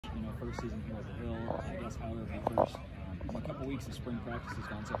first season here at the Hill, I guess however the first a couple weeks of spring practice has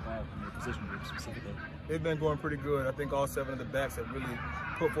gone so far in your position group specifically? They've been going pretty good. I think all 7 of the backs have really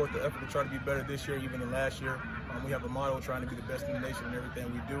put forth the effort to try to be better this year even than last year. We have a motto trying to be the best in the nation in everything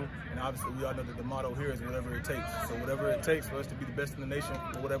we do, and obviously we all know that the motto here is whatever it takes. So whatever it takes for us to be the best in the nation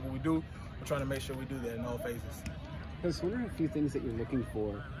for whatever we do, we're trying to make sure we do that in all phases. I was wondering a few things that you're looking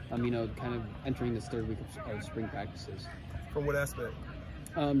for, kind of entering this 3rd week of spring practices. From what aspect?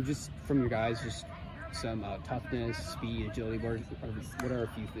 Just from your guys, just some toughness, speed, agility. What are a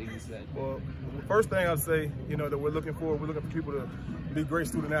few things that? Well, the first thing I'd say, that we're looking for people to be great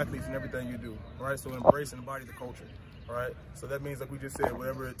student athletes in everything you do, right? So embrace and embody the culture, right? So that means, like we just said,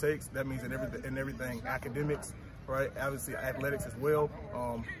 whatever it takes. That means in everything, academics, right? Obviously athletics as well.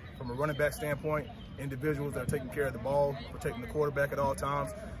 From a running back standpoint, individuals that are taking care of the ball, protecting the quarterback at all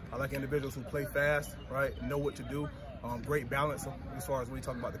times. I like individuals who play fast, right? Know what to do. Great balance as far as when you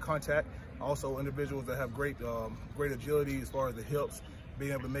talk about the contact. Also individuals that have great agility as far as the hips,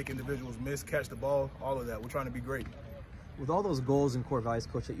 being able to make individuals miss, catch the ball, all of that. We're trying to be great. With all those goals and core values,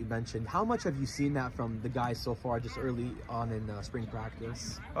 Coach, that you mentioned, how much have you seen that from the guys so far just early on in spring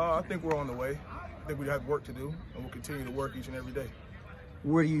practice? I think we're on the way. I think we have work to do, and we'll continue to work each and every day.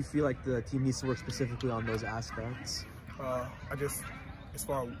 Where do you feel like the team needs to work specifically on those aspects? As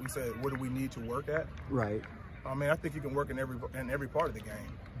far as we said, what do we need to work at? Right. I think you can work in every part of the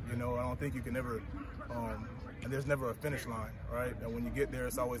game. I don't think you can never, and there's never a finish line, right? And when you get there,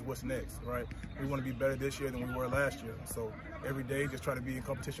 it's always what's next, right? We want to be better this year than we were last year. So every day, just try to be in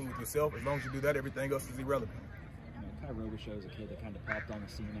competition with yourself. As long as you do that, everything else is irrelevant. Rover shows a kid that kind of popped on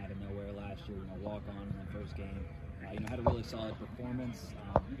the scene out of nowhere last year, walk on in the first game. Had a really solid performance.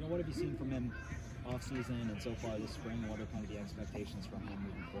 What have you seen from him off-season and so far this spring? What are kind of the expectations from him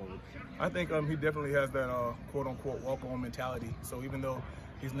moving forward? I think he definitely has that quote-unquote walk-on mentality. So even though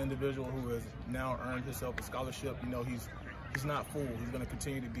he's an individual who has now earned himself a scholarship, he's not fooled. He's going to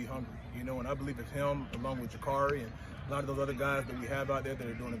continue to be hungry, and I believe if him, along with Jakari and a lot of those other guys that we have out there that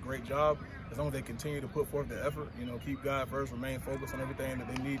are doing a great job, as long as they continue to put forth the effort, keep God first, remain focused on everything that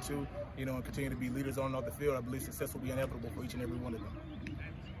they need to, and continue to be leaders on and off the field, I believe success will be inevitable for each and every one of them.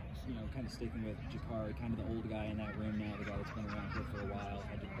 Kind of sticking with Jakari, kind of the old guy in that room now, the guy that's been around here for a while,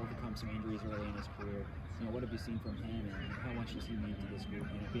 had to overcome some injuries early in his career. What have you seen from him, and how much does he mean to this group,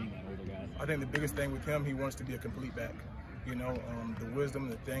 being that older guy? I think the biggest thing with him, he wants to be a complete back. The wisdom,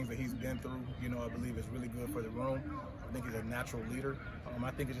 the things that he's been through, I believe is really good for the room. I think he's a natural leader.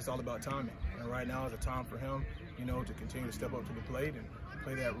 I think it's just all about timing. And right now is a time for him, to continue to step up to the plate and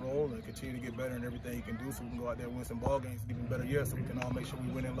play that role and continue to get better in everything he can do so we can go out there and win some ball games, even better yet, so we can all make sure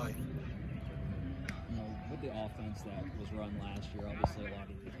we win in life. With the offense that was run last year, obviously a lot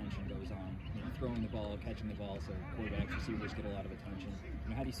of the attention goes on, throwing the ball, catching the ball, so quarterbacks, receivers get a lot of attention.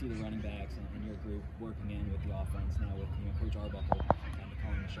 How do you see the running backs and your group working in with the offense now with Coach Arbuckle kind of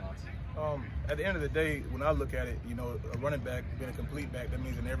calling the shots? At the end of the day, when I look at it, a running back being a complete back, that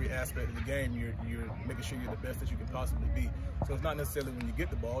means in every aspect of the game, you're making sure you're the best that you can possibly be. So it's not necessarily when you get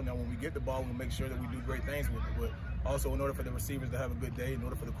the ball. Now, when we get the ball, we'll make sure that we do great things with it. But also, in order for the receivers to have a good day, in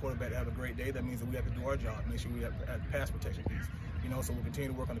order for the quarterback to have a great day, that means that we have to do our job, make sure we have the pass protection piece. So we'll continue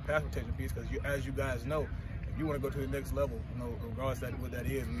to work on the pass protection piece because, as you guys know, if you want to go to the next level, regardless of what that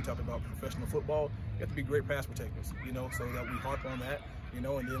is, when you talk about professional football, you have to be great pass protectors, so that we harp on that, and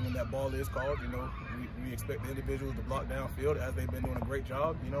then when that ball is called, we expect the individuals to block downfield as they've been doing a great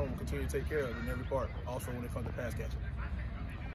job, we'll continue to take care of it in every part, also when it comes to pass catching.